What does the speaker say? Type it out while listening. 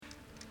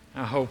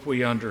I hope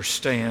we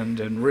understand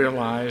and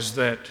realize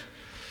that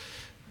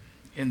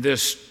in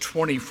this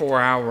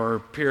 24-hour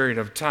period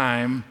of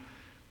time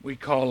we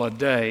call a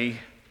day,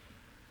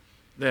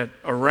 that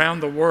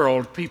around the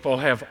world people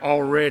have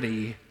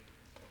already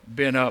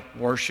been up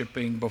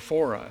worshiping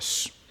before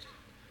us,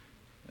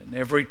 in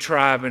every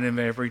tribe and in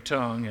every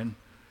tongue. And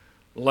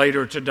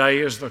later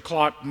today, as the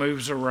clock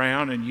moves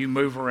around and you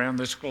move around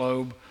this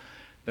globe,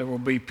 there will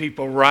be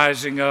people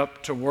rising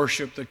up to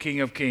worship the King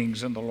of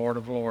Kings and the Lord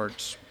of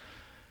Lords.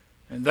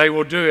 And they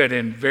will do it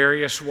in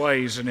various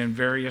ways and in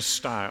various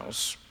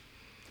styles.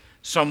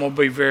 Some will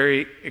be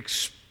very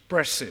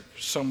expressive.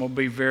 Some will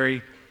be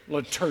very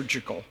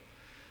liturgical.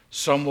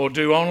 Some will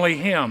do only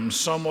hymns.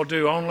 Some will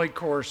do only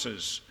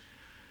choruses.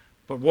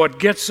 But what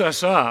gets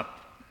us up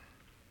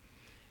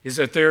is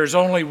that there is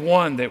only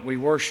one that we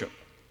worship.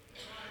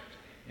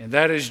 And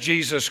that is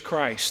Jesus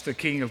Christ, the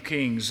King of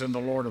Kings and the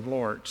Lord of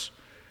Lords.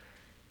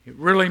 It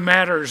really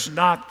matters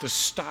not the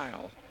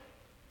style.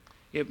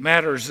 It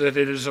matters that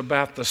it is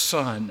about the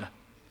Son,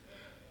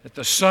 that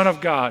the Son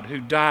of God who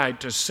died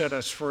to set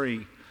us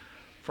free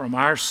from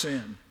our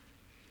sin,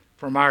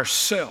 from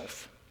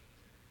ourself,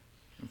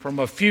 and from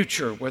a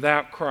future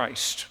without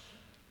Christ.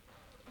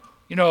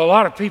 You know, a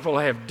lot of people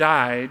have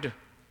died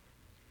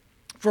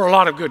for a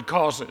lot of good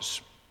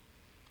causes.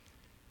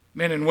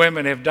 Men and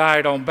women have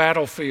died on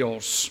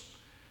battlefields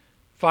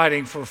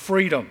fighting for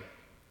freedom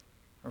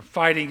or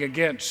fighting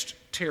against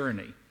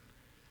tyranny.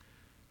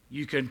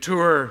 You can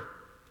tour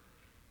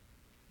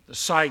the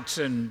sites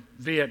in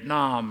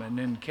Vietnam and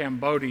in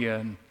Cambodia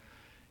and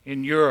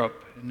in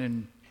Europe and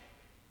in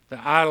the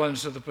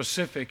islands of the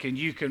Pacific, and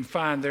you can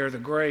find there the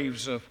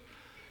graves of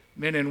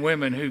men and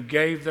women who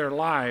gave their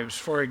lives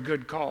for a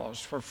good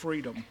cause, for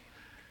freedom.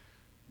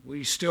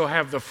 We still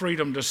have the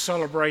freedom to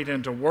celebrate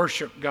and to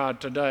worship God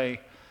today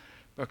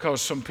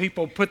because some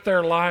people put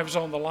their lives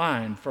on the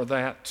line for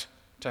that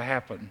to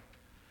happen.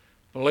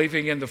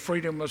 Believing in the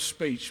freedom of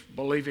speech,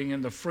 believing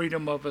in the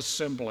freedom of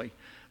assembly,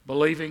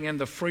 believing in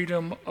the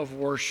freedom of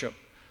worship,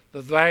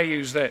 the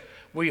values that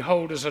we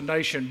hold as a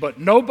nation. But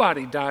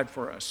nobody died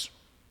for us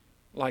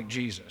like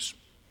Jesus.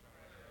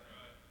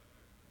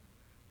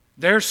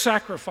 Their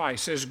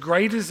sacrifice, as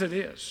great as it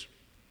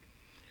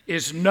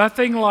is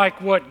nothing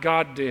like what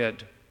God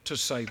did to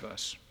save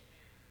us.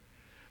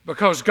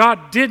 Because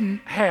God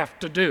didn't have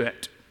to do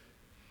it.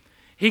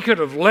 He could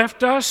have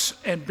left us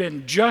and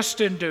been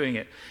just in doing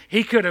it.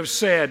 He could have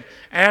said,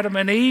 Adam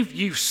and Eve,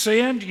 you've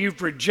sinned,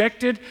 you've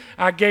rejected.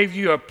 I gave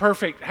you a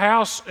perfect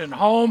house and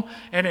home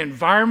and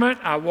environment.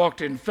 I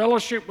walked in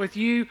fellowship with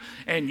you,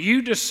 and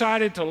you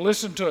decided to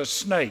listen to a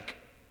snake.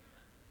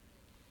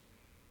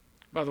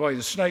 By the way,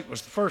 the snake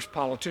was the first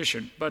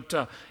politician,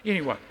 but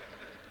anyway.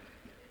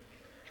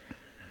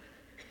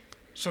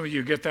 Some of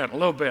you get that in a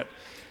little bit.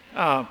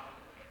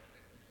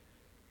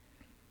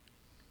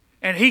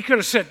 And he could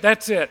have said,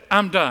 that's it,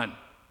 I'm done.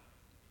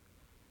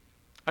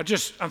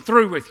 I'm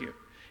through with you.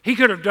 He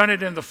could have done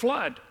it in the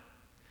flood.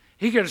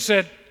 He could have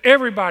said,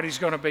 everybody's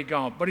going to be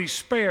gone. But he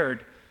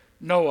spared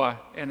Noah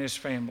and his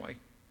family.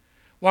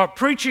 While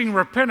preaching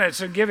repentance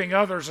and giving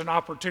others an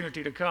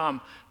opportunity to come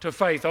to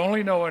faith,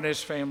 only Noah and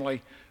his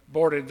family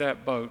boarded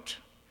that boat.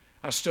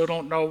 I still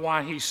don't know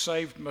why he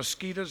saved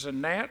mosquitoes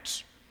and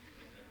gnats.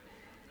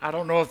 I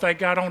don't know if they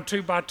got on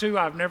 2 by 2.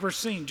 I've never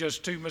seen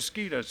just 2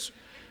 mosquitoes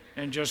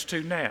and just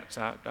 2 gnats.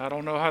 I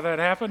don't know how that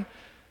happened.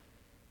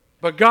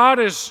 But God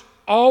has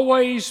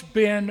always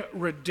been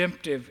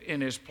redemptive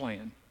in his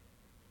plan.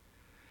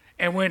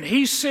 And when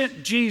he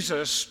sent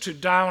Jesus to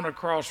die on a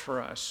cross for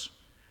us,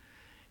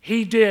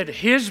 he did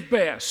his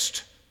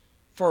best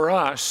for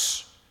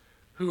us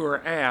who are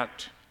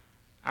at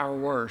our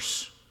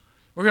worst.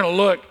 We're going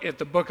to look at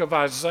the book of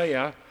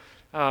Isaiah.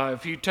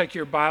 If you take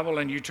your Bible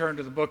and you turn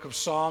to the book of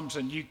Psalms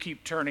and you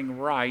keep turning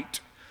right,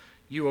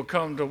 you will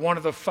come to one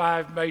of the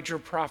 5 major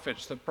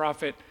prophets, the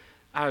prophet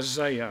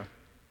Isaiah.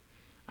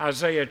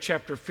 Isaiah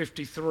chapter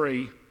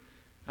 53.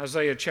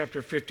 Isaiah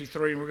chapter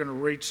 53, and we're going to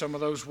read some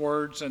of those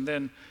words, and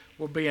then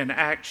we'll be in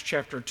Acts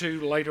chapter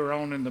 2 later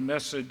on in the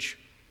message.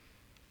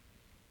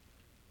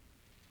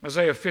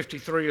 Isaiah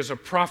 53 is a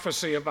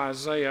prophecy of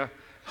Isaiah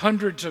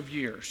hundreds of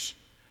years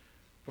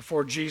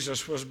before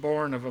Jesus was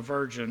born of a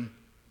virgin.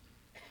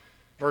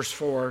 Verse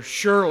 4,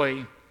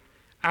 surely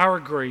our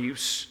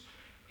griefs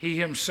he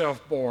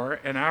himself bore,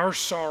 and our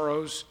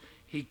sorrows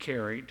he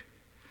carried.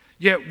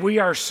 Yet we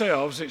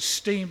ourselves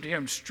esteemed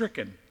him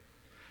stricken,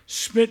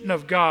 smitten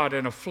of God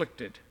and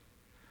afflicted.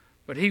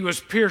 But he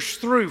was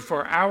pierced through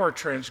for our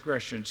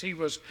transgressions. He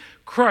was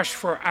crushed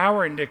for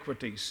our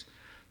iniquities.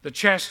 The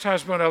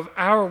chastisement of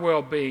our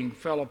well-being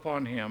fell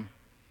upon him,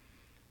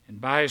 and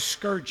by his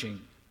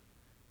scourging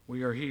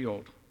we are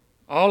healed.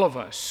 All of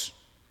us,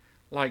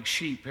 like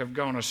sheep, have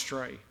gone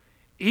astray.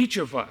 Each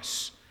of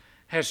us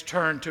has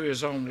turned to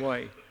his own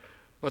way.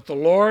 But the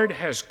Lord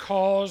has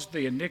caused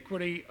the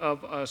iniquity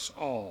of us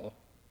all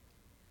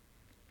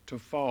to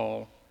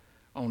fall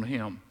on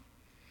him.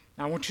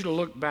 Now, I want you to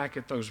look back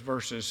at those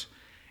verses,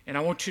 and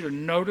I want you to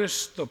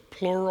notice the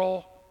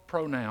plural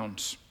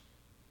pronouns.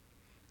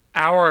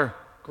 Our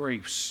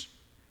griefs.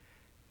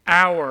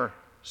 our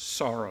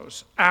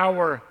sorrows,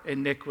 our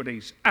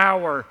iniquities,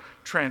 our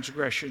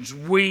transgressions.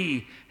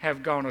 We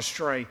have gone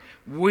astray.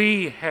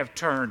 We have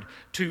turned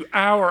to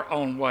our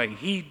own way.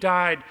 He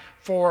died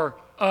for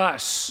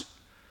us.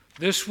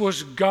 This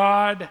was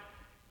God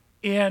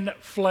in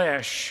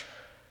flesh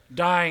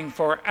dying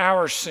for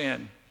our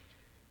sin,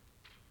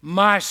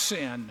 my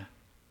sin,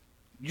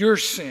 your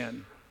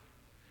sin,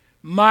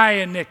 my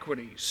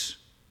iniquities,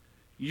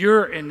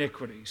 your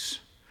iniquities.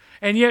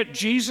 And yet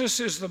Jesus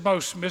is the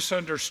most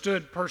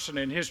misunderstood person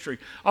in history.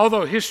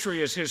 Although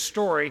history is his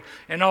story,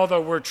 and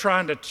although we're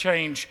trying to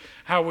change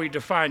how we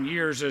define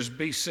years as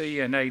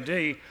BC and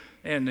AD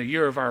and the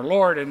year of our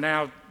Lord, and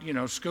now,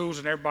 schools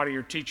and everybody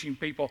are teaching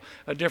people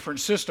a different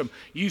system,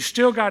 you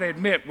still got to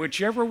admit,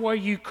 whichever way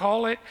you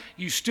call it,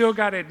 you still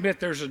got to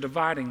admit there's a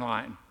dividing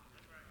line.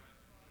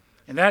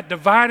 And that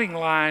dividing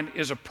line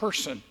is a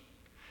person.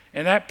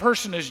 And that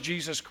person is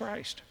Jesus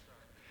Christ.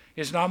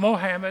 It's not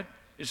Mohammed.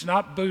 It's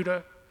not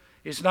Buddha.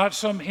 It's not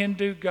some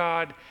Hindu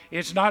god.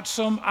 It's not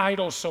some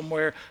idol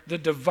somewhere. The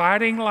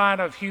dividing line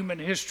of human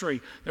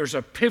history, there's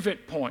a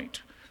pivot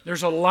point.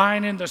 There's a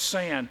line in the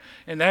sand,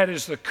 and that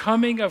is the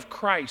coming of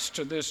Christ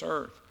to this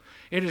earth.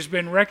 It has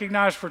been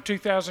recognized for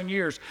 2,000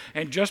 years,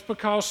 and just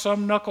because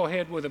some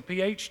knucklehead with a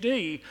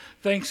PhD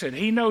thinks that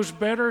he knows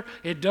better,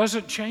 it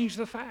doesn't change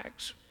the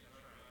facts.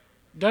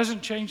 It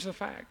doesn't change the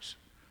facts.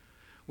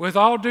 With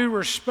all due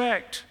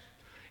respect,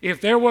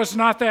 if there was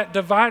not that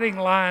dividing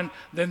line,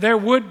 then there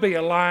would be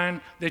a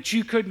line that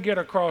you couldn't get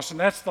across, and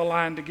that's the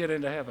line to get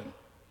into heaven.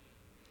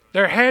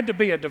 There had to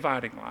be a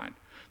dividing line.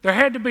 There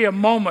had to be a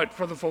moment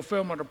for the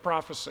fulfillment of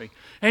prophecy.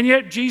 And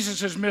yet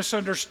Jesus is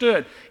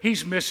misunderstood.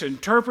 He's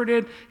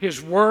misinterpreted.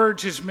 His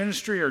words, his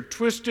ministry are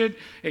twisted,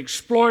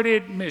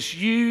 exploited,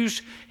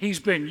 misused. He's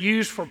been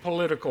used for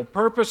political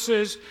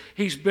purposes.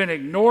 He's been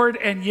ignored,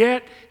 and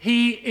yet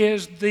he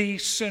is the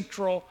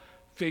central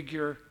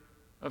figure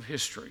of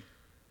history.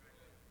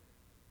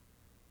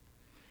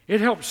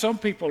 It helps some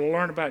people to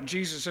learn about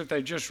Jesus if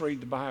they just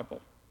read the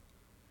Bible.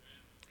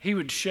 He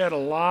would shed a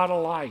lot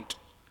of light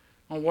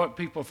on what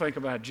people think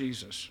about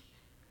Jesus.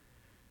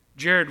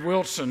 Jared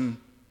Wilson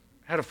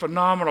had a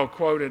phenomenal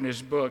quote in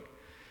his book.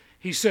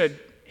 He said,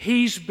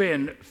 "He's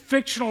been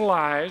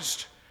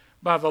fictionalized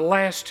by the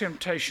last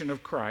temptation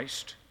of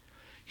Christ,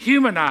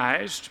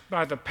 humanized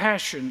by the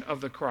passion of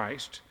the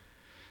Christ,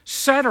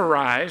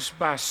 satirized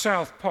by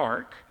South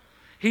Park.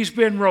 He's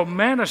been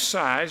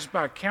romanticized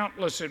by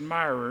countless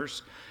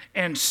admirers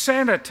and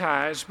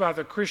sanitized by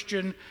the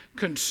Christian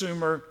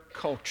consumer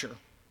culture."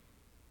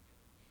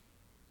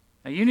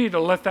 Now you need to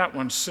let that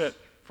one sit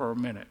for a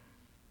minute.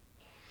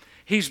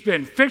 He's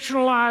been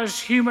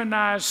fictionalized,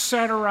 humanized,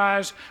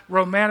 satirized,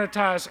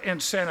 romanticized,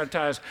 and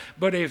sanitized.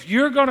 But if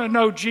you're going to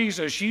know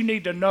Jesus, you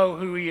need to know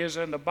who he is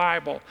in the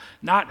Bible,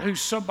 not who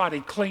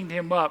somebody cleaned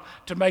him up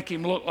to make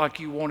him look like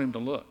you want him to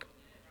look.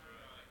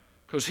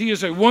 Because he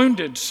is a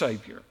wounded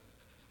Savior.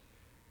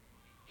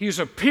 He is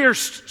a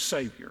pierced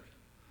Savior.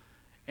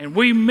 And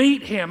we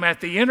meet him at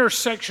the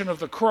intersection of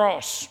the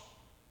cross.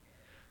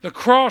 The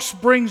cross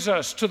brings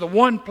us to the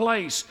one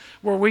place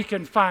where we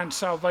can find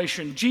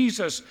salvation.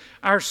 Jesus,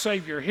 our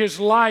Savior, his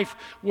life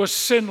was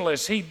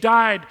sinless. He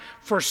died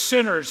for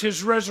sinners.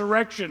 His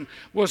resurrection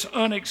was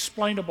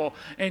unexplainable.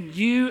 And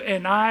you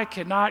and I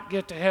cannot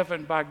get to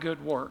heaven by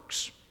good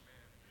works.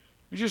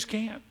 We just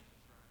can't.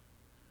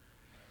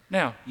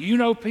 Now, you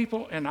know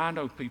people and I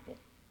know people.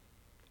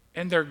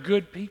 And they're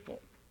good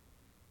people.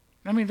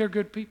 I mean, they're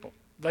good people.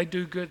 They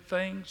do good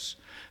things.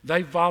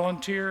 They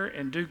volunteer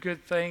and do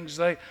good things.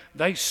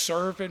 They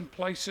serve in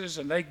places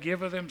and they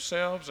give of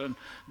themselves and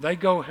they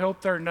go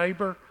help their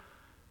neighbor.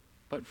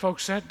 But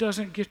folks, that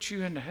doesn't get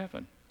you into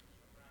heaven.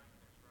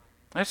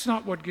 That's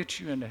not what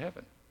gets you into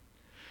heaven.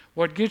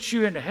 What gets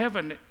you into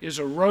heaven is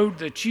a road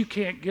that you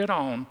can't get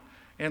on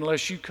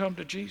unless you come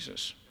to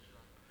Jesus.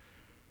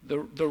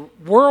 The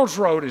world's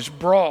road is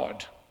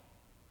broad.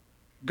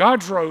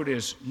 God's road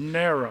is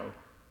narrow.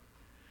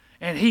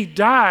 And he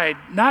died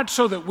not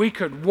so that we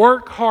could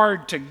work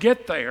hard to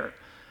get there.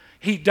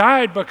 He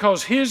died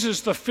because his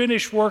is the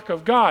finished work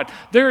of God.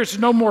 There is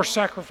no more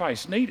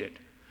sacrifice needed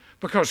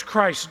because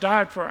Christ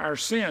died for our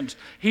sins.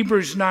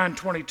 Hebrews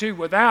 9:22,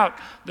 without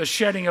the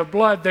shedding of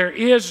blood, there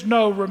is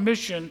no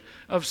remission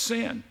of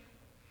sin.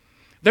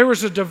 There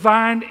was a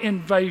divine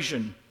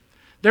invasion.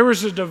 There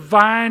was a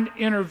divine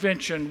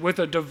intervention with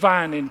a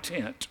divine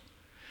intent.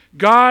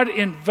 God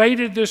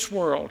invaded this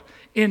world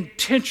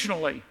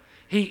intentionally.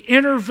 He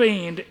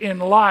intervened in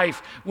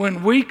life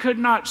when we could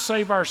not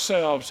save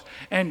ourselves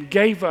and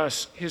gave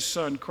us his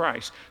son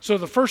Christ. So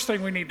the first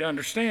thing we need to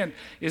understand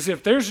is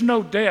if there's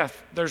no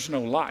death, there's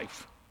no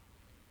life.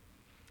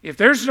 If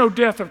there's no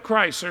death of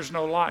Christ, there's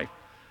no life.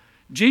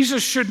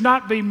 Jesus should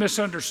not be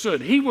misunderstood.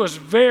 He was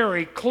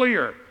very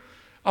clear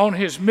on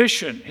his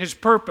mission, his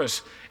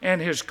purpose, and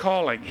his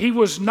calling. He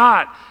was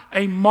not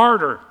a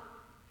martyr.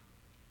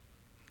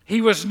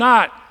 He was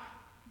not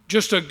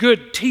just a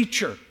good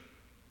teacher.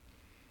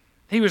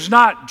 He was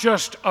not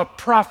just a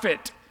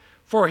prophet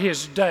for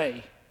his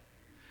day.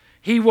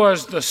 He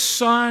was the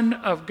Son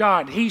of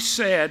God. He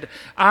said,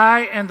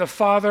 I and the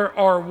Father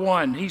are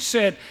one. He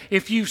said,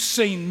 if you've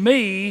seen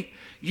me,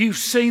 you've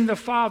seen the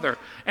Father.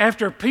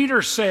 After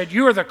Peter said,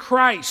 you are the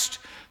Christ,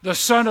 the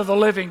Son of the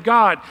living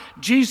God,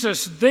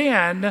 Jesus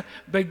then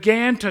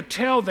began to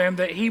tell them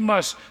that he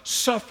must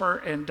suffer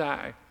and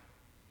die.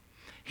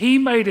 He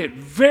made it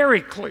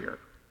very clear,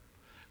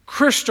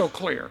 crystal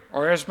clear,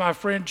 or as my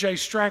friend Jay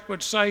Strack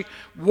would say,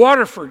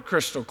 Waterford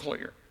crystal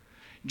clear.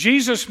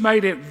 Jesus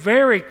made it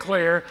very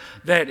clear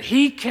that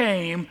he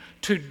came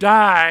to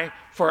die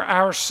for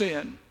our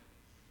sin.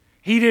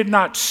 He did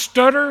not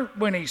stutter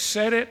when he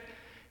said it.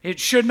 It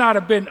should not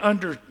have been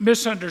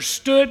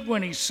misunderstood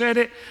when he said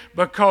it,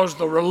 because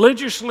the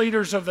religious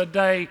leaders of the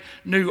day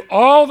knew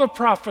all the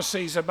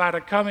prophecies about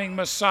a coming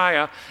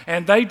Messiah,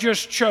 and they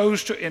just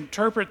chose to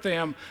interpret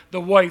them the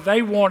way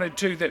they wanted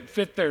to that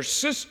fit their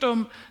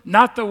system,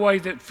 not the way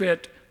that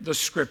fit the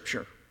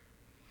Scripture.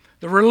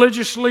 The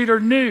religious leader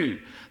knew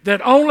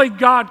that only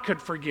God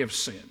could forgive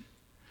sin,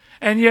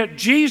 and yet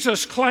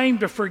Jesus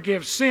claimed to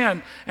forgive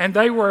sin, and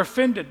they were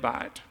offended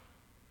by it.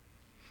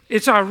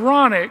 It's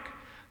ironic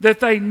that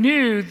they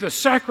knew the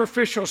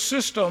sacrificial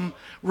system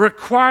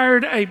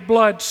required a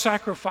blood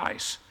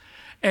sacrifice.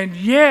 And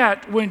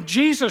yet, when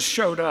Jesus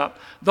showed up,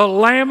 the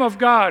Lamb of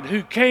God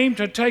who came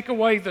to take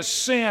away the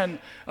sin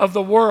of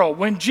the world,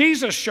 when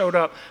Jesus showed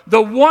up,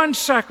 the one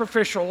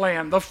sacrificial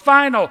lamb, the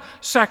final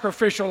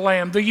sacrificial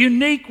lamb, the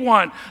unique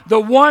one, the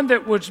one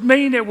that would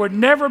mean it would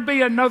never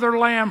be another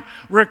lamb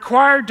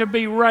required to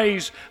be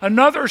raised,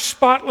 another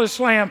spotless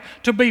lamb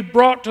to be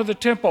brought to the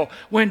temple.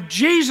 When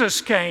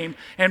Jesus came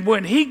and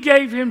when he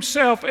gave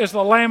himself as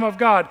the Lamb of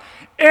God,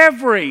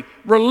 every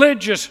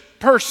religious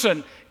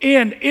person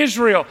in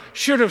Israel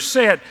should have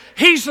said,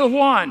 he's the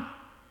one.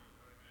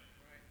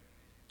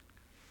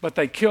 But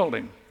they killed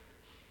him.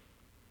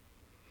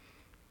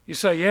 You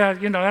say, yeah,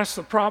 that's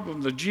the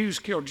problem. The Jews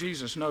killed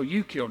Jesus. No,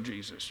 you killed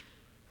Jesus.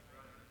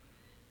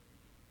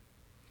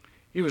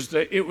 It was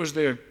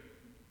the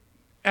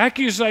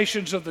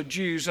accusations of the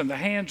Jews in the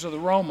hands of the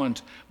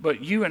Romans,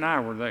 but you and I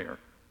were there.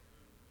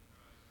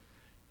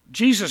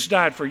 Jesus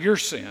died for your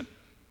sin.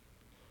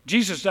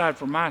 Jesus died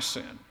for my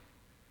sin.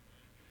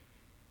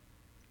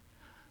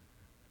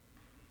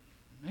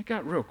 It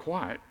got real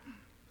quiet.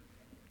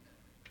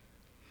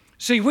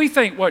 See, we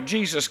think what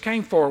Jesus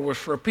came for was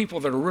for people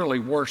that are really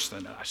worse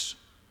than us.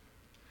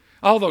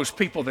 All those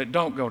people that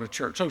don't go to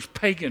church, those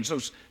pagans,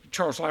 those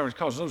Charles Lowry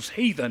calls those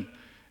heathen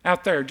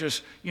out there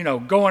just,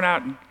 going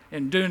out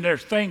and doing their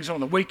things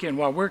on the weekend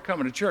while we're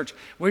coming to church.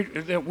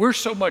 We're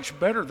so much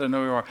better than they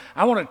are.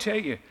 I want to tell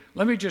you,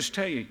 let me just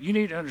tell you, you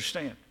need to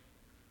understand.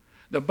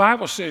 The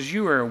Bible says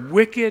you are a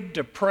wicked,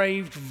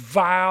 depraved,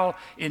 vile,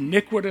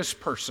 iniquitous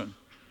person.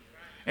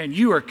 And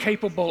you are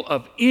capable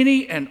of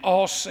any and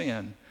all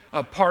sin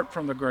apart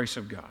from the grace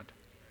of God.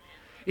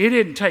 It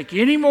didn't take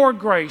any more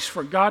grace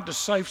for God to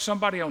save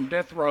somebody on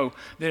death row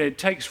than it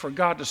takes for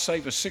God to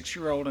save a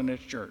 6-year-old in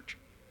this church.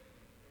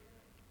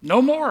 No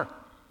more,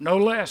 no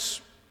less.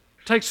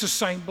 Takes the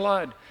same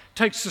blood,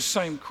 takes the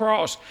same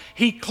cross.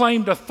 He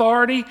claimed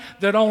authority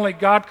that only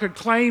God could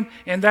claim,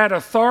 and that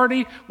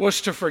authority was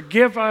to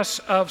forgive us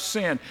of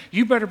sin.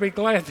 You better be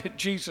glad that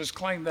Jesus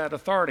claimed that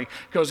authority,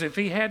 because if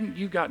he hadn't,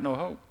 you got no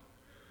hope.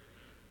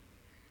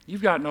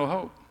 You've got no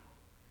hope.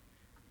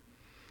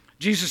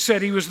 Jesus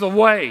said he was the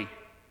way,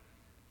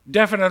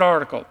 definite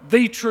article,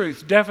 the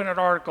truth, definite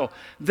article,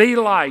 the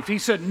life. He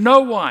said no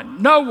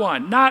one,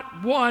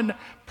 not one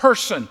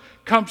person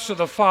comes to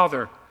the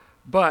Father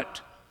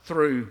but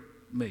through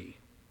me.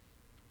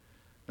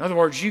 In other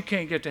words, you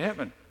can't get to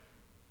heaven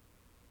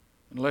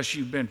unless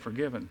you've been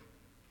forgiven.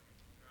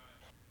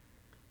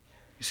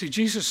 You see,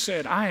 Jesus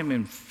said, I am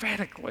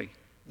emphatically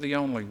the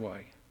only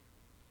way.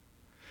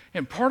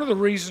 And part of the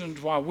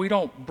reasons why we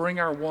don't bring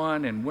our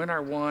one and win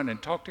our one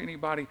and talk to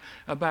anybody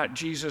about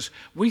Jesus,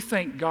 we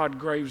think God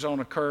graves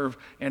on a curve,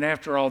 and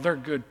after all, they're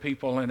good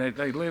people, and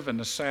they live in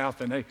the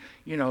South, and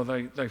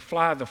they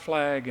fly the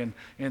flag, and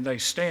they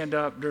stand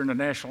up during the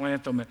national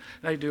anthem, and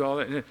they do all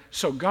that.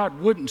 So God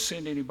wouldn't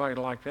send anybody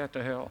like that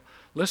to hell.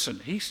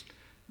 Listen,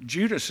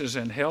 Judas is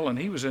in hell, and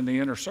he was in the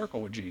inner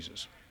circle with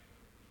Jesus.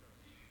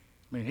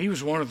 I mean, he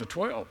was one of the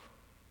 12.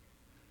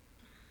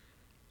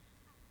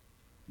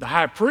 The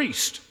high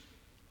priest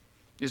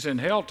is in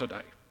hell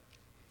today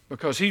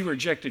because he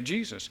rejected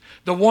Jesus.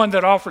 The one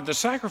that offered the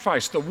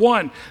sacrifice, the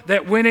one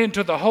that went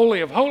into the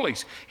Holy of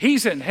Holies,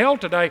 he's in hell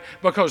today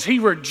because he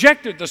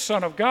rejected the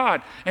Son of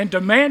God and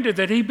demanded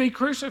that he be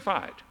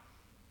crucified.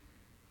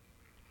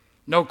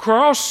 No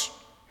cross,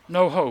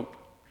 no hope.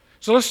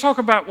 So let's talk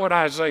about what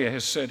Isaiah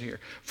has said here.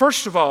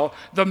 First of all,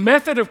 the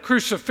method of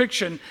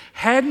crucifixion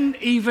hadn't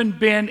even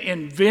been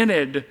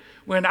invented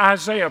when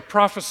Isaiah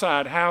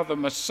prophesied how the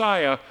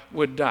Messiah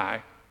would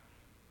die.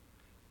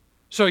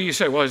 So you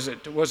say, was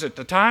it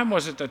the time?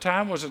 Was it the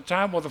time? Was it the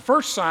time? Well, the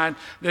first sign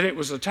that it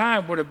was the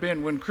time would have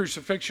been when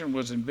crucifixion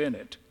was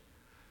invented.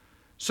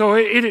 So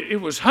it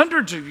was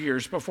hundreds of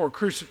years before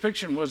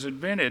crucifixion was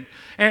invented.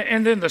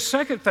 And then the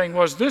second thing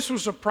was this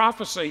was a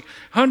prophecy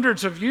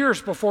hundreds of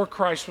years before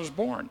Christ was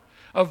born.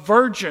 A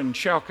virgin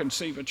shall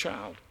conceive a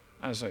child,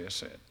 Isaiah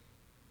said.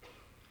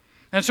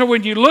 And so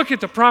when you look at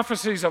the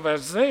prophecies of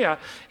Isaiah,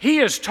 he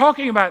is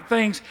talking about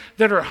things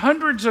that are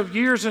hundreds of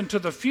years into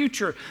the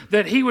future,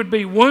 that he would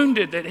be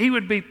wounded, that he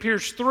would be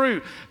pierced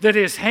through, that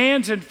his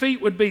hands and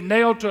feet would be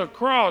nailed to a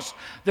cross,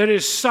 that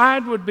his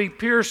side would be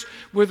pierced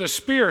with a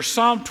spear.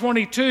 Psalm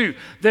 22,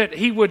 that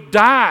he would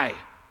die.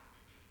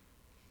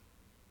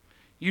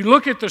 You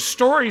look at the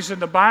stories in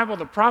the Bible,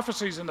 the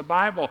prophecies in the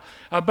Bible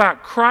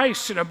about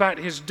Christ and about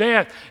his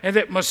death, and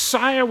that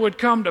Messiah would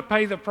come to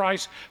pay the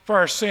price for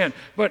our sin.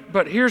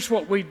 But here's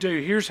what we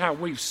do. Here's how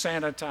we've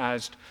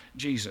sanitized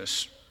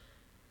Jesus.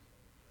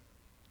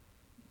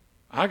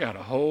 I got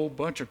a whole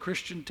bunch of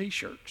Christian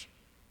t-shirts.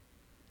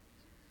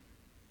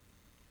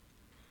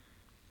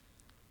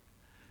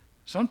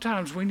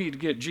 Sometimes we need to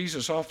get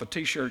Jesus off the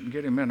t-shirt and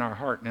get him in our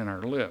heart and in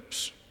our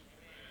lips.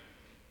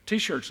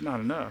 T-shirt's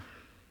not enough.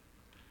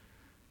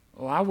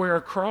 Well, I wear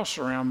a cross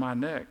around my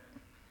neck.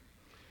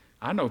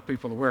 I know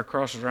people that wear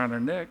crosses around their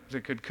neck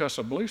that could cuss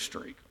a blue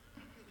streak.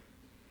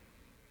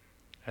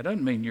 That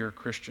doesn't mean you're a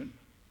Christian.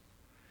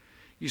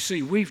 You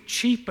see, we've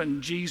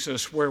cheapened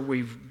Jesus where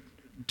we've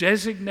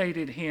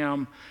designated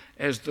him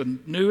as the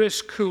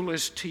newest,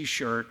 coolest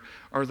t-shirt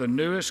or the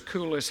newest,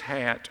 coolest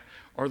hat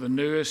or the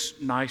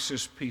newest,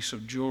 nicest piece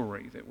of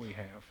jewelry that we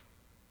have.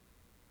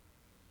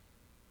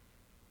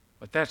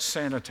 But that's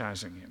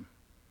sanitizing him.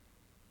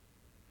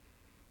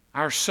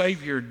 Our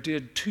Savior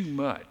did too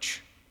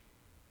much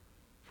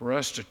for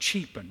us to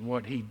cheapen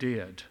what he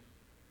did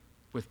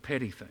with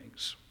petty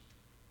things.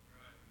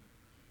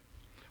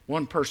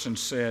 One person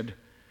said,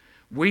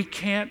 we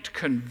can't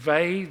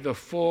convey the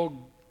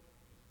full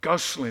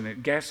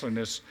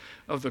ghastliness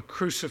of the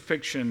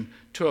crucifixion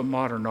to a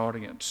modern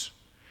audience.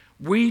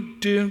 We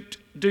do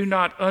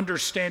not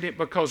understand it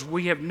because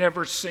we have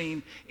never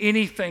seen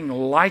anything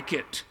like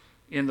it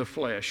in the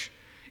flesh.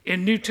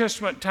 In New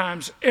Testament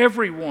times,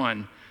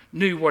 everyone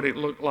knew what it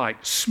looked like,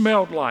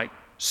 smelled like,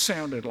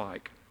 sounded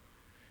like.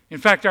 In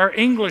fact, our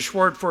English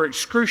word for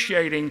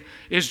excruciating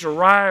is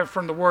derived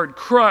from the word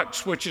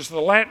crux, which is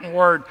the Latin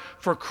word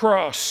for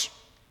cross.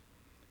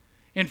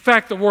 In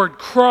fact, the word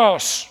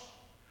cross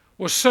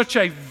was such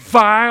a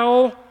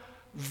vile,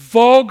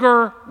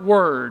 vulgar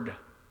word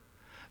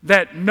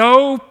that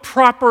no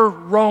proper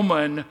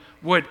Roman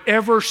would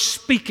ever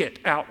speak it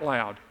out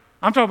loud.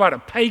 I'm talking about a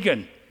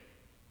pagan.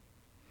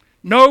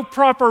 No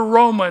proper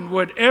Roman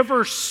would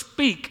ever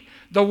speak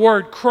the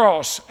word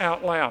cross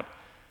out loud.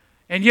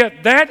 And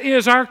yet that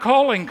is our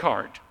calling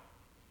card.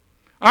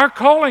 Our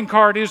calling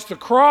card is the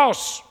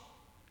cross.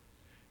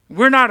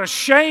 We're not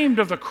ashamed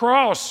of the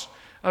cross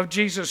of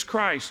Jesus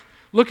Christ.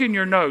 Look in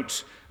your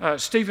notes.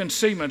 Stephen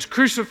Siemens,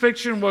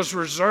 crucifixion was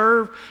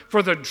reserved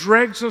for the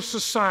dregs of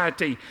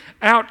society,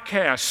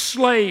 outcasts,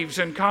 slaves,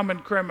 and common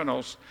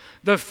criminals.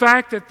 The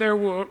fact that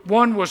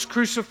one was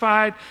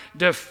crucified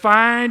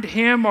defined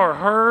him or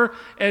her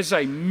as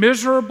a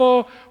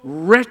miserable,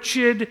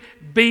 wretched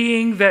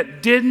being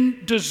that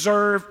didn't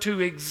deserve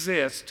to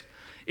exist.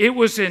 It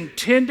was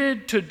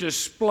intended to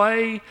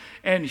display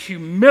and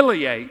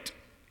humiliate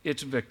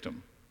its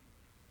victim.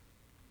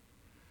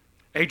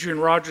 Adrian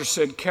Rogers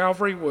said,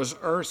 Calvary was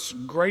earth's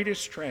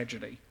greatest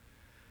tragedy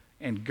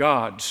and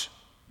God's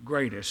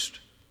greatest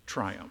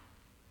triumph.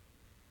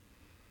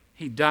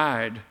 He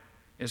died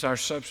as our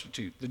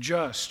substitute, the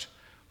just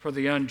for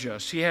the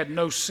unjust. He had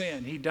no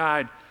sin. He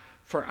died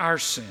for our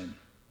sin.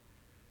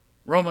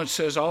 Romans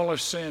says all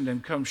have sinned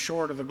and come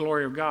short of the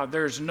glory of God.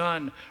 There is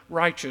none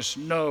righteous,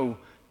 no,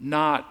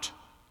 not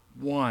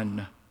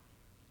one.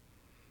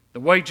 The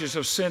wages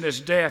of sin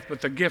is death,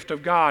 but the gift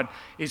of God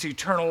is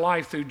eternal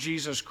life through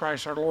Jesus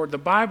Christ our Lord. The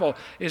Bible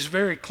is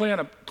very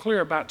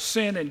clear about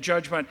sin and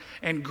judgment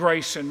and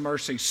grace and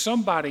mercy.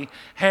 Somebody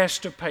has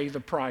to pay the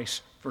price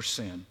for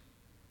sin.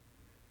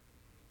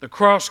 The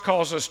cross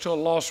calls us to a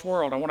lost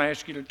world. I want to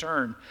ask you to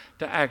turn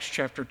to Acts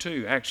chapter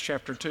 2. Acts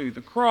chapter 2.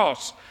 The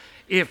cross,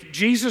 if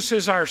Jesus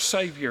is our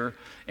Savior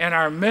and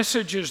our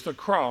message is the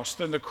cross,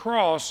 then the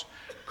cross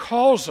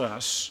calls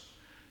us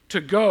to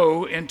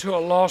go into a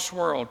lost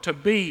world, to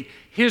be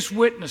his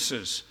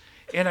witnesses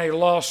in a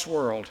lost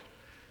world.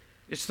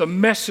 It's the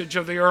message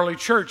of the early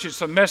church. It's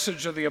the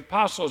message of the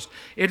apostles.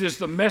 It is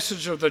the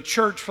message of the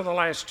church for the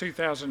last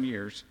 2,000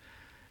 years.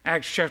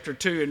 Acts chapter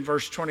 2 and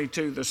verse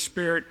 22, the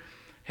Spirit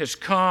has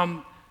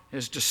come,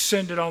 has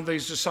descended on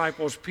these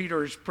disciples.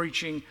 Peter is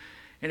preaching,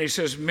 and he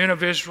says, Men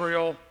of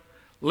Israel,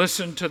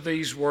 listen to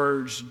these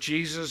words.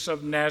 Jesus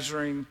of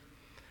Nazareth,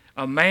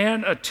 a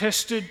man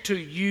attested to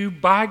you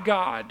by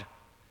God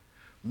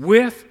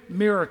with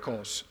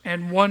miracles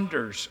and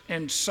wonders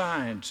and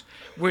signs,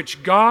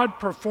 which God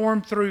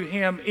performed through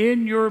him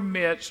in your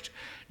midst,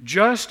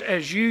 just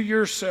as you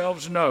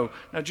yourselves know.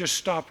 Now just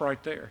stop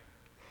right there.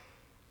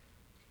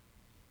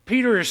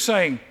 Peter is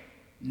saying,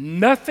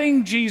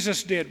 nothing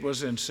Jesus did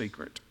was in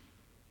secret.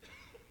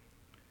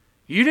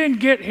 You didn't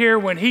get here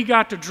when he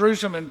got to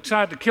Jerusalem and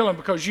tried to kill him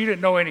because you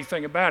didn't know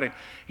anything about it.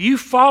 You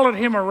followed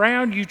him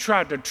around. You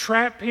tried to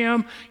trap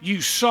him.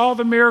 You saw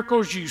the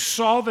miracles. You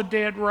saw the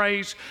dead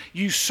raised.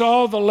 You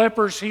saw the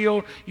lepers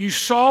healed. You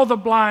saw the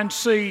blind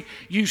see.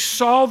 You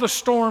saw the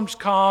storms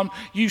calm.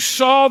 You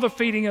saw the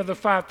feeding of the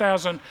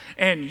 5,000.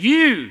 And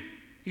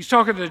he's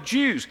talking to the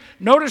Jews.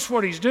 Notice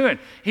what he's doing.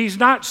 He's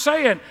not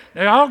saying,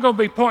 now I'm going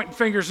to be pointing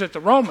fingers at the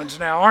Romans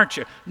now, aren't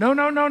you?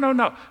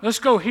 No. Let's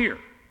go here.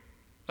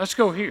 Let's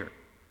go here.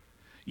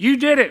 You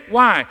did it.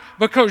 Why?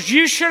 Because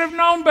you should have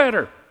known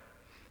better.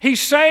 He's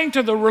saying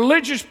to the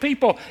religious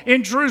people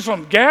in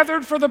Jerusalem,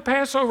 gathered for the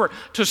Passover,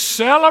 to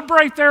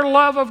celebrate their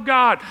love of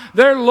God,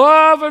 their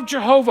love of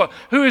Jehovah,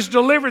 who has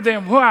delivered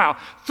them. Wow.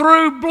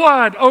 Through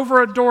blood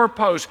over a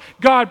doorpost.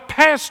 God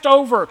passed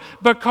over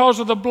because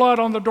of the blood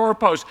on the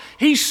doorpost.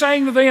 He's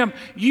saying to them,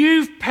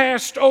 you've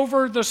passed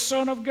over the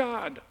Son of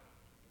God.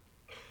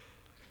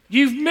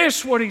 You've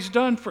missed what he's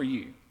done for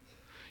you.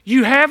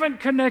 You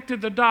haven't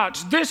connected the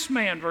dots. This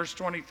man, verse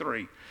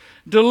 23,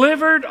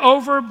 delivered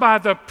over by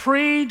the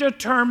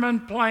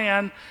predetermined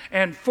plan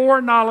and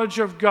foreknowledge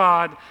of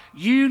God,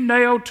 you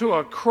nailed to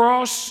a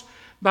cross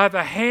by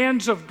the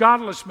hands of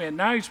godless men.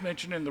 Now he's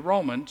mentioning the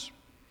Romans.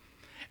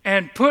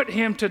 And put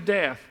him to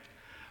death.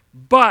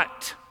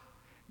 But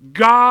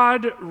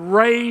God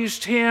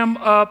raised him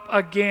up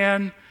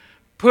again,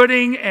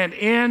 putting an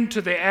end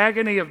to the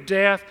agony of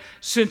death,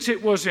 since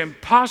it was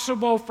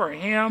impossible for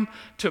him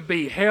to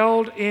be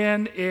held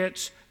in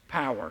its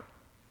power.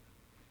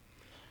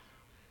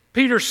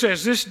 Peter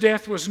says this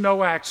death was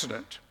no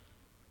accident.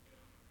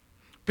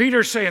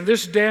 Peter's saying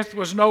this death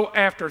was no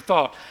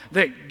afterthought,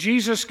 that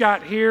Jesus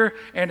got here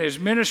and his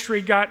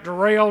ministry got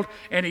derailed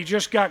and he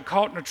just got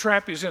caught in a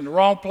trap. He's in the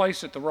wrong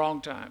place at the wrong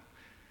time.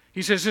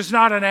 He says it's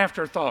not an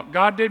afterthought.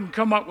 God didn't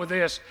come up with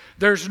this.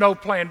 There's no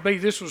plan B.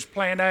 This was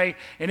plan A,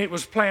 and it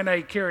was plan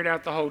A carried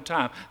out the whole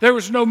time. There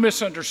was no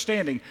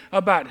misunderstanding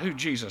about who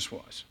Jesus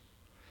was.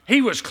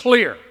 He was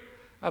clear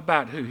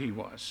about who he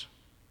was.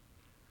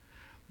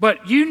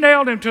 But you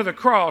nailed him to the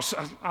cross.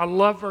 I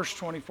love verse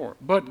 24.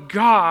 But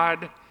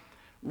God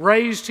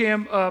raised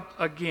him up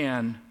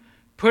again,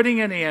 putting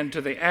an end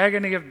to the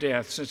agony of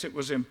death, since it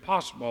was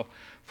impossible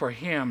for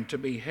him to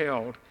be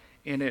held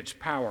in its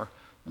power.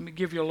 Let me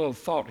give you a little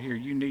thought here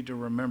you need to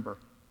remember.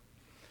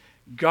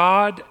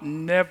 God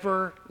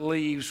never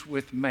leaves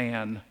with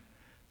man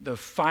the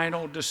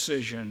final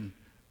decision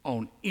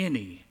on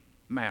any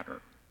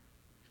matter.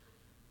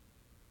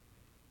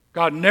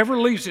 God never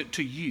leaves it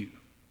to you,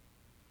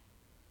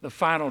 the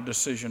final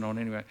decision on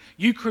any matter.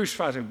 You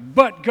crucified him,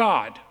 but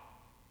God.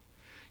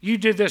 You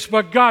did this,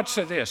 but God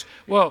said this.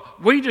 Well,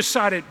 we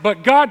decided,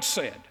 but God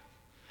said.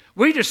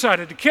 We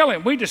decided to kill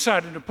him. We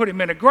decided to put him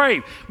in a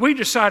grave. We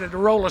decided to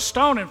roll a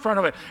stone in front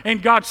of it.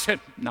 And God said,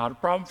 not a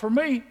problem for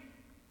me.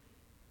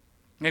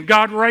 And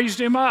God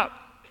raised him up.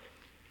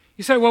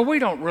 You say, well, we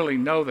don't really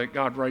know that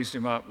God raised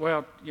him up.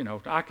 Well,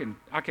 I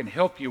can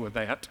help you with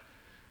that.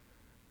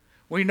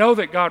 We know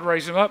that God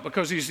raised him up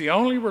because he's the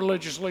only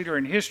religious leader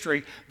in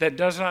history that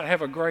does not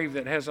have a grave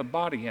that has a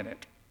body in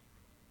it.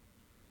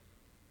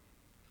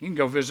 You can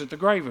go visit the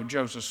grave of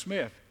Joseph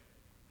Smith.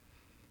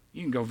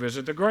 You can go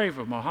visit the grave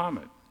of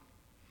Muhammad.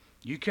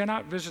 You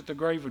cannot visit the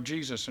grave of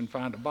Jesus and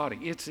find a body.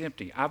 It's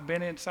empty. I've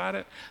been inside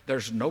it.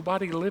 There's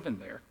nobody living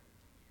there.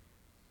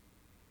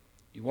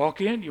 You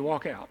walk in, you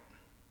walk out.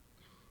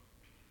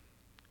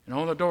 And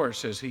on the door it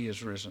says, he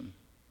is risen.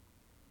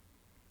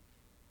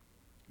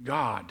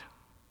 God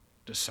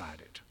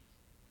decided.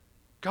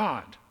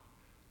 God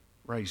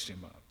raised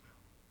him up.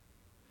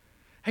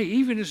 Hey,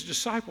 even his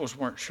disciples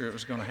weren't sure it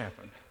was going to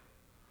happen.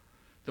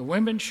 The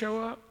women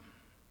show up.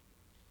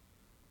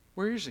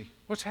 Where is he?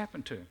 What's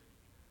happened to him?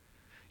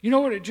 You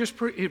know what?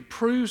 It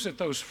proves that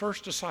those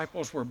first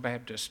disciples were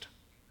Baptist.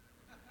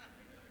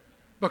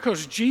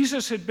 Because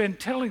Jesus had been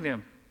telling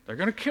them, they're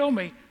going to kill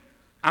me.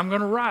 I'm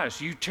going to rise.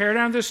 You tear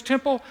down this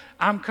temple,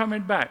 I'm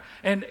coming back.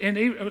 And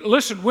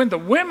listen, when the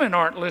women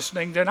aren't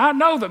listening, then I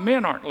know the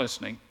men aren't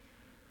listening.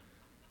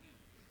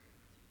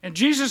 And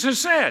Jesus has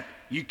said,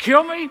 you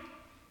kill me,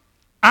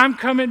 I'm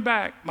coming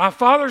back. My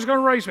Father's going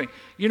to raise me.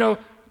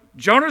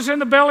 Jonah's in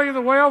the belly of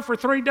the whale for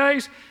 3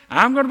 days.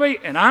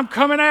 And I'm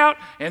coming out,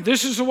 and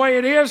this is the way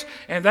it is.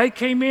 And they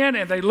came in,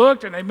 and they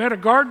looked, and they met a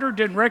gardener,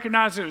 didn't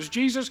recognize it was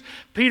Jesus.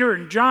 Peter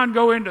and John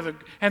go and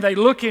they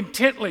look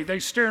intently. They're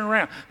staring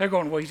around. They're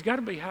going, well, he's got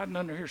to be hiding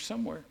under here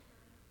somewhere.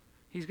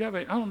 He's got to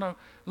be, I don't know.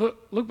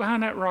 Look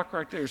behind that rock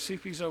right there. See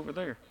if he's over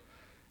there.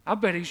 I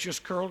bet he's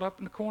just curled up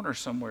in the corner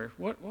somewhere.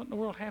 What in the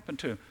world happened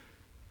to him?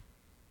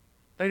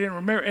 They didn't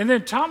remember. And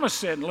then Thomas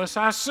said, unless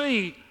I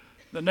see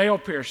the nail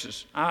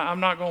pierces, I'm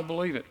not going to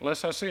believe it.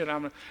 Unless I see it,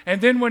 And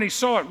then when he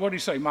saw it, what did he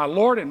say? My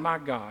Lord and my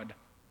God.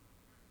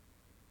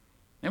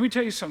 Let me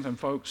tell you something,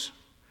 folks.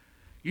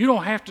 You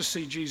don't have to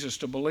see Jesus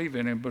to believe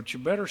in him, but you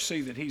better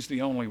see that he's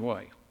the only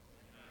way.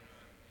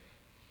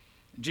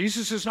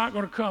 Jesus is not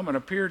going to come and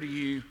appear to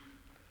you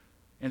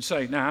and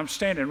say, now I'm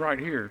standing right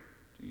here.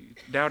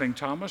 Doubting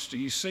Thomas, do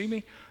you see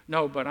me?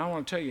 No, but I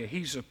want to tell you,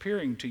 he's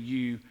appearing to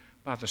you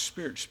by the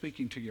Spirit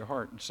speaking to your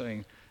heart and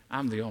saying,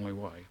 I'm the only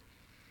way.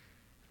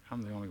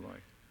 I'm the only way.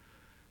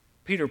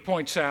 Peter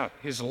points out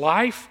his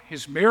life,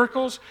 his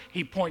miracles.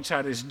 He points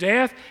out his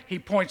death. He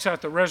points out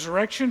the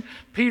resurrection.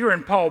 Peter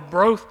and Paul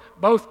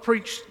both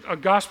preached a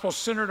gospel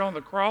centered on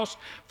the cross.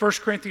 1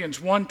 Corinthians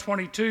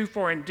 1:22,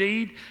 for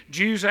indeed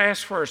Jews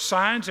ask for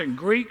signs and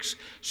Greeks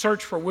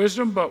search for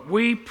wisdom, but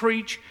we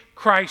preach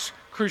Christ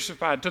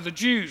crucified. To the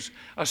Jews,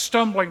 a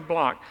stumbling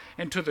block,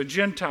 and to the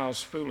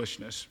Gentiles,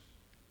 foolishness.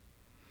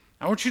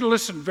 I want you to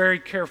listen very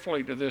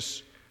carefully to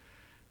this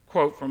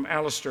quote from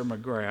Alistair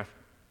McGrath.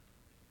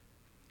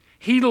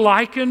 He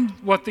likened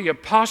what the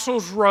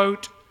apostles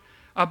wrote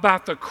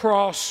about the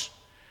cross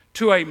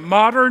to a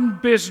modern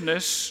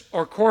business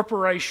or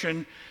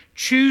corporation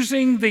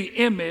choosing the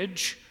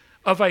image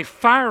of a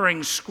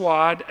firing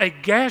squad, a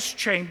gas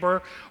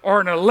chamber,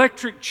 or an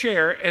electric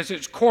chair as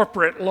its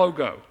corporate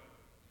logo.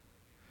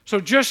 So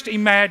just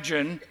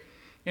imagine,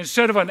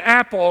 instead of an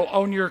apple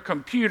on your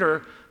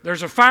computer,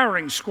 there's a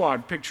firing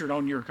squad pictured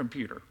on your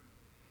computer,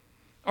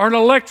 or an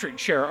electric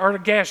chair, or a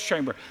gas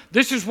chamber.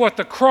 This is what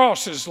the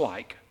cross is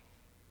like.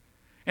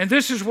 And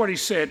this is what he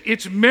said.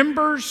 Its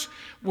members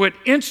would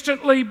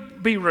instantly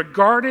be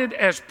regarded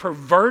as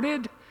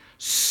perverted,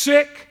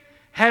 sick,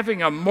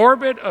 having a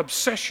morbid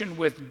obsession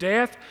with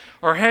death,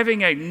 or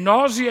having a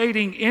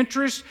nauseating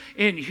interest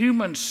in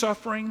human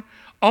suffering.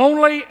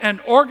 Only an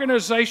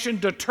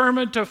organization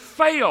determined to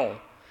fail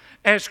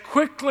as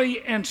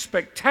quickly and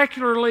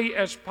spectacularly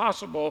as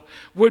possible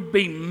would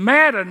be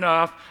mad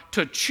enough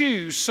to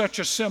choose such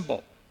a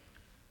symbol.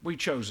 We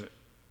chose it.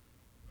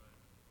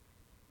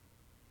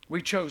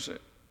 We chose it.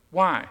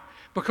 Why?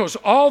 Because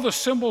all the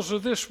symbols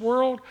of this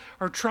world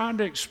are trying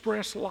to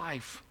express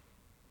life.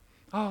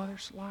 Oh,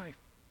 there's life.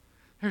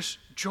 There's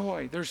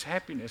joy. There's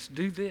happiness.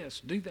 Do this.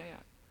 Do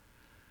that.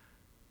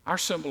 Our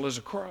symbol is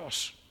a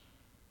cross.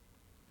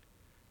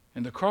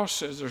 And the cross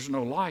says there's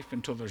no life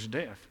until there's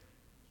death.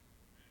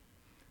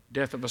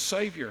 Death of a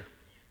Savior.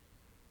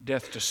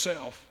 Death to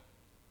self.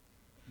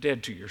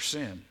 Dead to your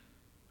sin.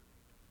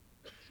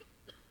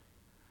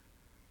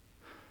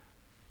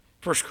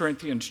 1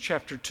 Corinthians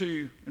chapter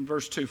 2 and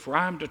verse 2, for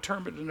I am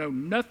determined to know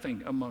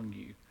nothing among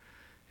you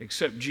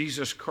except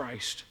Jesus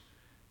Christ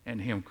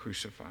and Him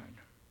crucified.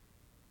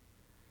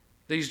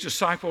 These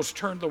disciples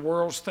turned the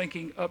world's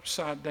thinking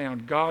upside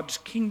down. God's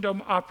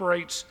kingdom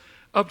operates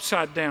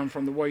upside down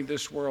from the way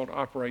this world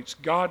operates.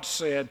 God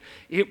said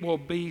it will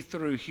be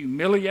through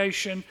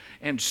humiliation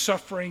and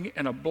suffering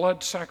and a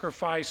blood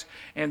sacrifice,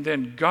 and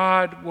then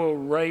God will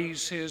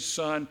raise His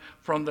Son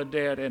from the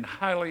dead and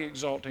highly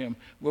exalt Him.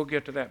 We'll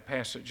get to that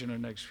passage in the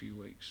next few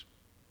weeks.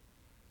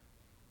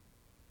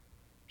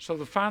 So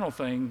the final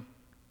thing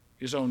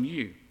is on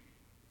you,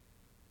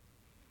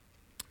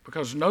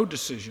 because no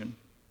decision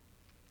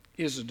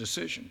is a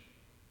decision.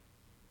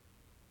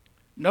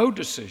 No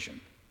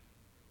decision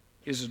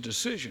is a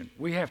decision.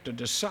 We have to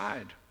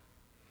decide.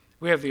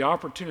 We have the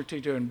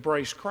opportunity to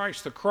embrace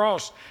Christ. The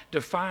cross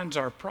defines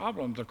our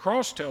problem. The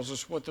cross tells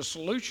us what the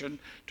solution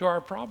to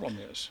our problem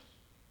is.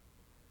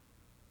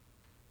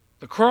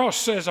 The cross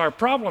says our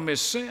problem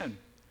is sin,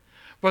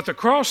 but the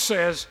cross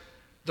says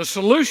the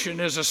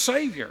solution is a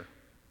Savior.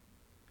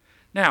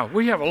 Now,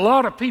 we have a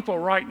lot of people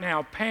right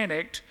now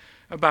panicked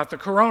about the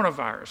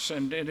coronavirus,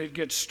 and it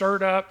gets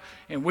stirred up,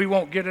 and we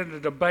won't get into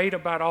debate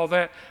about all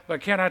that,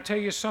 but can I tell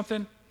you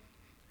something?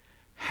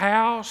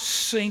 How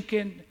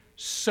sinking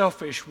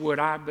selfish would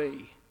I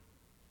be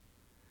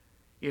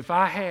if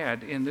I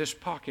had in this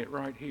pocket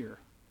right here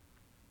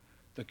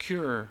the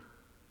cure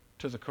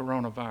to the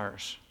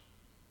coronavirus,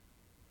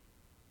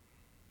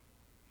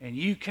 and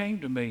you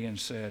came to me and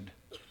said,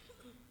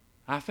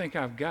 I think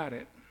I've got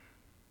it,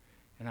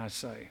 and I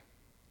say,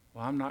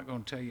 well, I'm not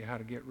going to tell you how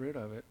to get rid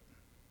of it.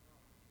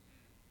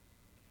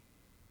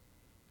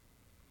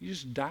 You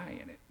just die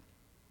in it.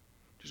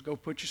 Just go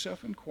put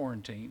yourself in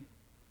quarantine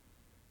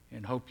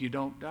and hope you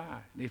don't die.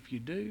 And if you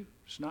do,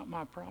 it's not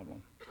my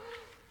problem.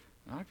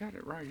 I got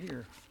it right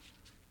here.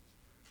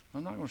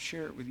 I'm not going to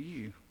share it with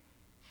you.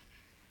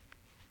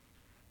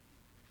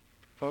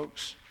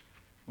 Folks,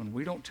 when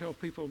we don't tell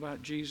people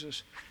about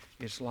Jesus,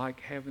 it's like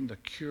having the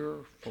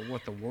cure for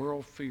what the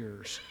world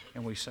fears.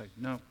 And we say,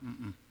 no,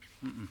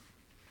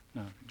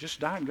 no, just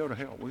die and go to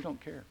hell. We don't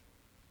care.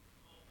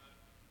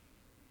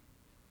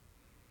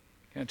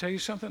 Can I tell you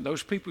something?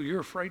 Those people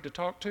you're afraid to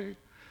talk to,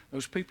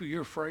 those people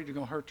you're afraid are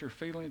going to hurt your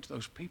feelings,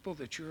 those people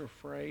that you're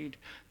afraid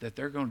that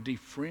they're going to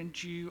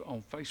defriend you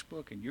on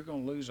Facebook and you're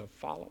going to lose a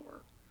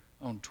follower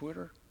on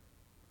Twitter,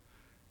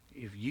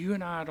 if you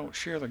and I don't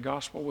share the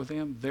gospel with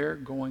them, they're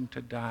going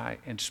to die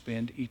and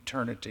spend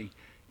eternity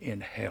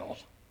in hell.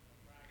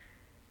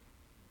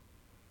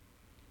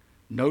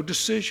 No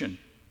decision,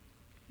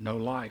 no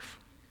life.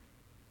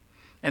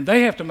 And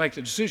they have to make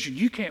the decision.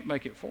 You can't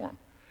make it for them.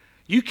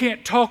 You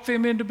can't talk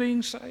them into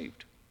being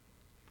saved.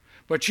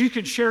 But you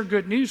can share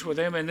good news with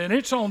them, and then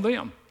it's on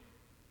them.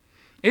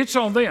 It's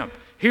on them.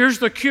 Here's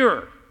the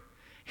cure.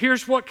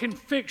 Here's what can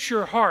fix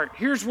your heart.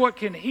 Here's what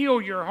can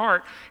heal your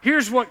heart.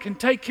 Here's what can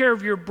take care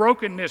of your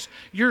brokenness,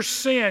 your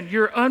sin,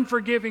 your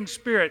unforgiving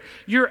spirit,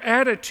 your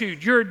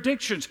attitude, your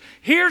addictions.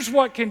 Here's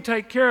what can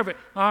take care of it.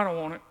 I don't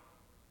want it.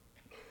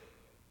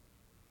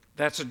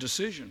 That's a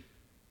decision.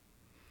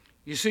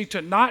 You see,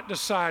 to not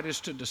decide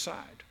is to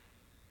decide.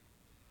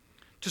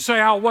 To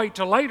say, I'll wait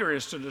till later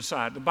is to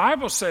decide. The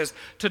Bible says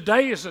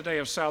today is the day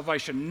of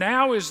salvation.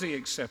 Now is the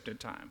accepted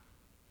time.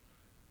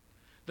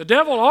 The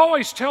devil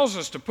always tells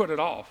us to put it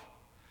off.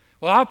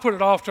 Well, I'll put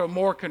it off to a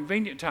more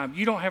convenient time.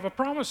 You don't have a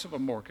promise of a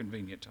more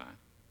convenient time.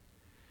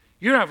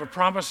 You don't have a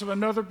promise of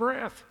another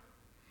breath.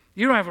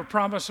 You don't have a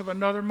promise of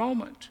another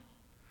moment.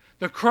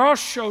 The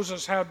cross shows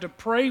us how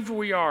depraved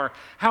we are,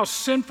 how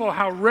sinful,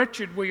 how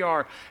wretched we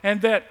are, and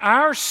that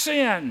our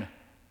sin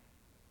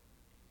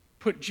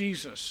put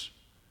Jesus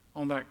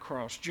on that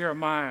cross.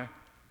 Jeremiah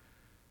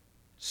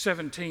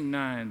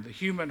 17:9, the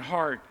human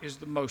heart is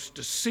the most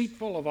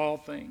deceitful of all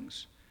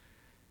things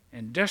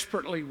and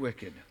desperately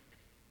wicked.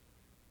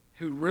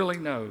 Who really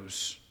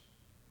knows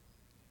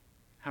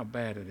how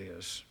bad it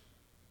is?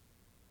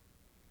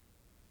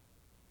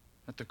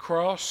 At the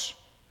cross,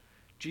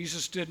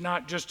 Jesus did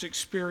not just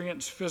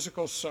experience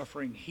physical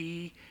suffering,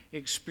 he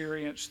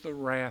experienced the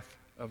wrath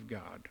of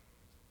God.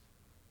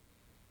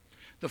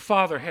 The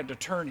Father had to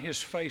turn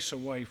his face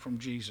away from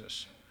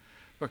Jesus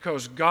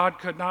because God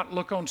could not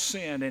look on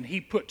sin, and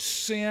he put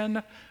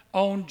sin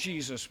on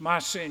Jesus. My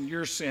sin,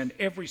 your sin,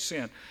 every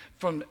sin.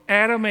 From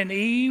Adam and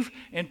Eve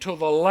until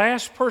the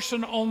last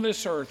person on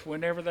this earth,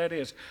 whenever that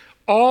is.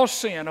 All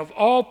sin of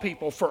all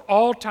people for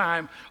all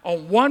time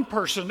on one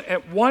person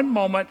at one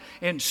moment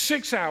in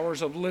 6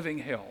 hours of living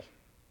hell.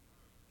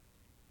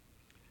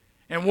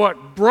 And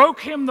what broke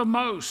him the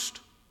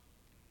most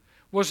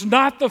was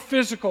not the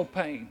physical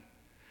pain.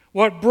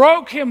 What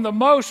broke him the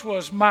most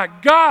was, my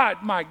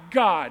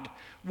God,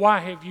 why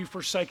have you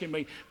forsaken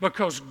me?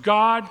 Because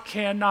God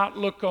cannot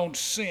look on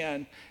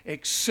sin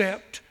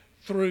except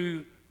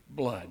through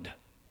blood.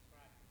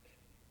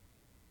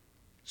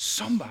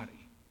 Somebody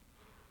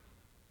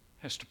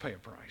has to pay a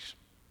price.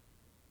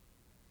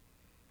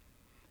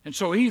 And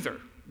so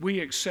either we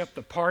accept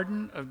the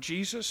pardon of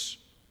Jesus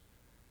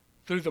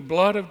through the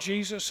blood of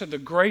Jesus and the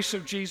grace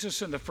of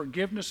Jesus and the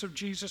forgiveness of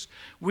Jesus,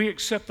 we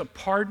accept the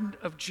pardon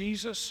of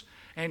Jesus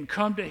and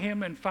come to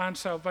him and find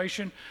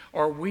salvation,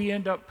 or we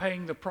end up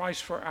paying the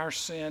price for our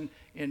sin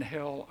in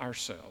hell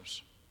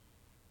ourselves.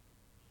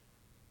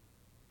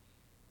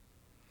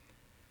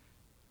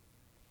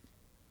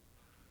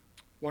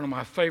 One of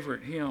my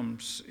favorite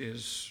hymns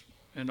is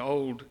an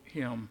old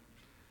hymn.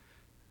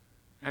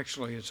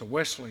 Actually, it's a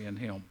Wesleyan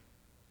hymn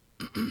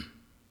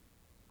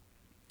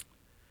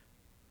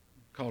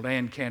called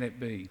 "And Can It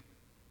Be?"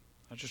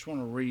 I just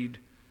want to read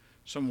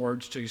some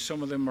words to you.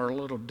 Some of them are a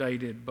little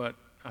dated, but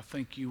I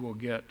think you will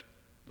get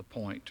the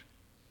point.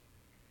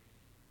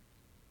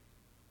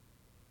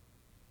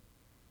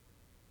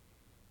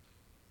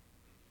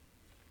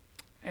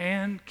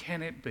 And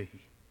can it be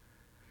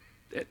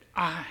that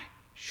I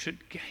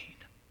should gain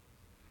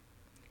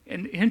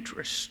an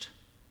interest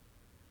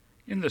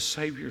in the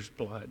Savior's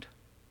blood?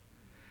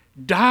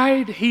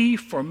 Died he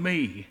for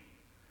me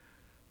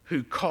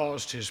who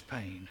caused his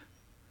pain,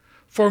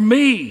 for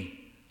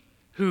me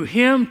who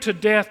him to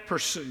death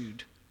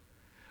pursued.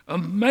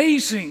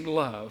 Amazing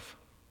love,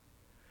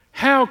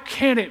 how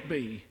can it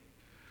be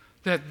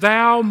that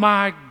thou,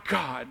 my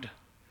God,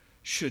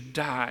 should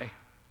die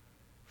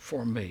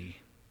for me?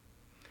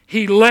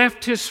 He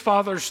left his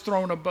Father's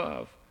throne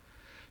above,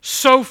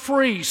 so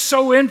free,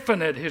 so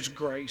infinite his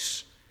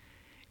grace,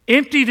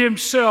 emptied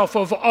himself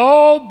of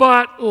all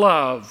but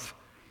love,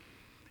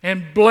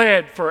 and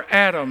bled for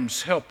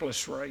Adam's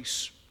helpless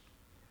race.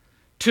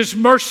 'Tis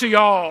mercy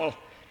all,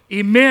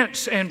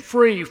 immense and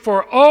free,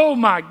 for, oh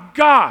my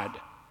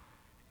God,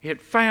 it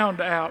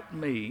found out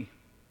me.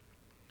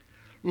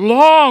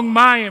 Long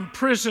my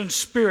imprisoned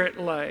spirit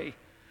lay,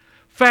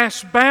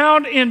 fast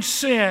bound in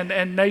sin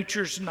and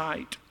nature's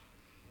night.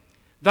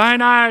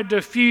 Thine eye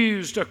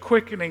diffused a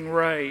quickening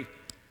ray.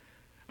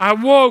 I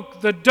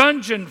woke, the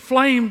dungeon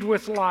flamed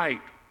with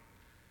light.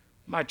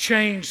 My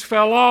chains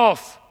fell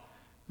off,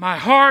 my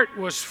heart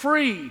was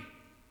free.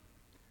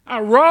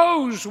 I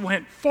rose,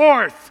 went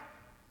forth,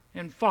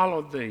 and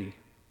followed thee.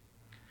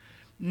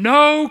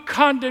 No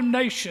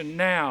condemnation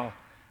now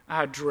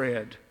I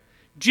dread.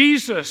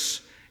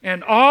 Jesus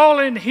and all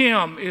in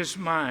him is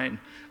mine,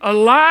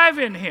 alive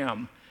in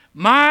him,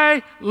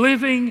 my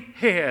living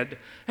head,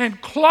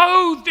 and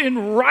clothed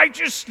in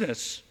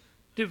righteousness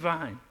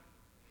divine.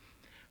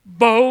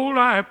 Bold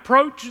I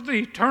approach the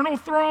eternal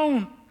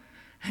throne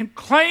and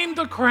claim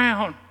the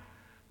crown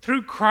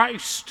through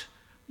Christ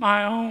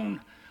my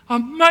own.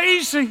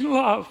 Amazing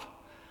love,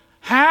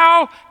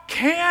 how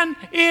can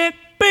it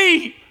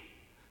be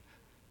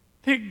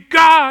that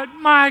God,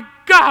 my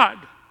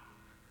God,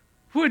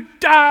 would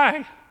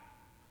die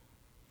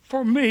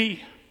for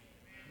me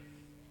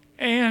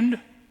and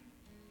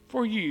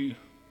for you?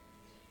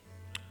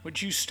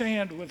 Would you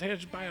stand with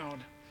heads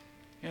bowed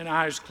and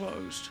eyes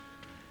closed?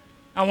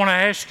 I want to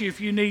ask you, if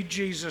you need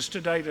Jesus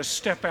today, to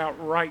step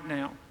out right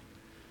now.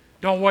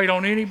 Don't wait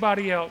on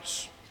anybody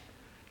else.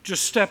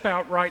 Just step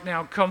out right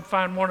now. Come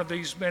find one of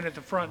these men at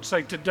the front and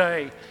say,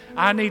 today,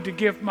 I need to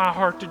give my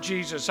heart to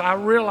Jesus. I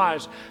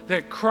realize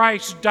that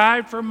Christ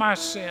died for my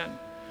sin,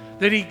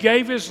 that He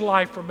gave His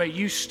life for me.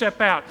 You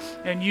step out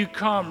and you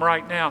come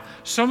right now.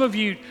 Some of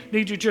you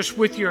need to just,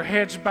 with your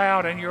heads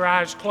bowed and your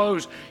eyes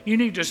closed, you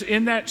need to,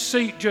 in that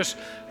seat, just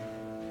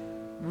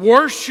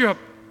worship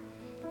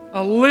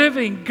a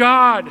living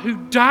God who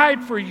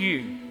died for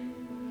you.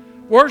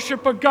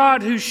 Worship a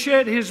God who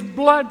shed His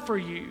blood for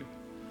you.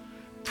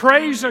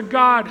 Praise a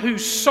God who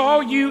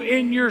saw you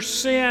in your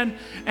sin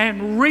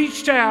and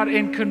reached out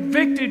and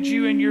convicted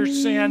you in your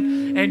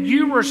sin, and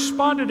you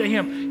responded to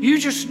Him. You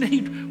just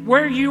need,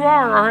 where you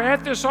are or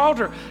at this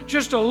altar,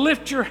 just to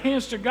lift your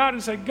hands to God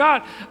and say,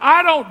 God,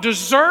 I don't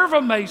deserve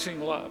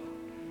amazing love.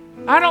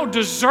 I don't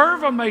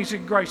deserve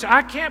amazing grace.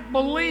 I can't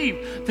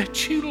believe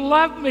that you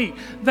love me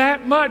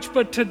that much,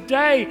 but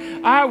today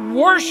I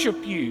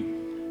worship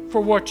you for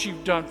what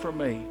you've done for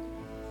me.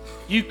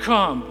 You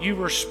come, you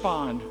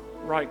respond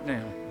right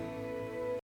now.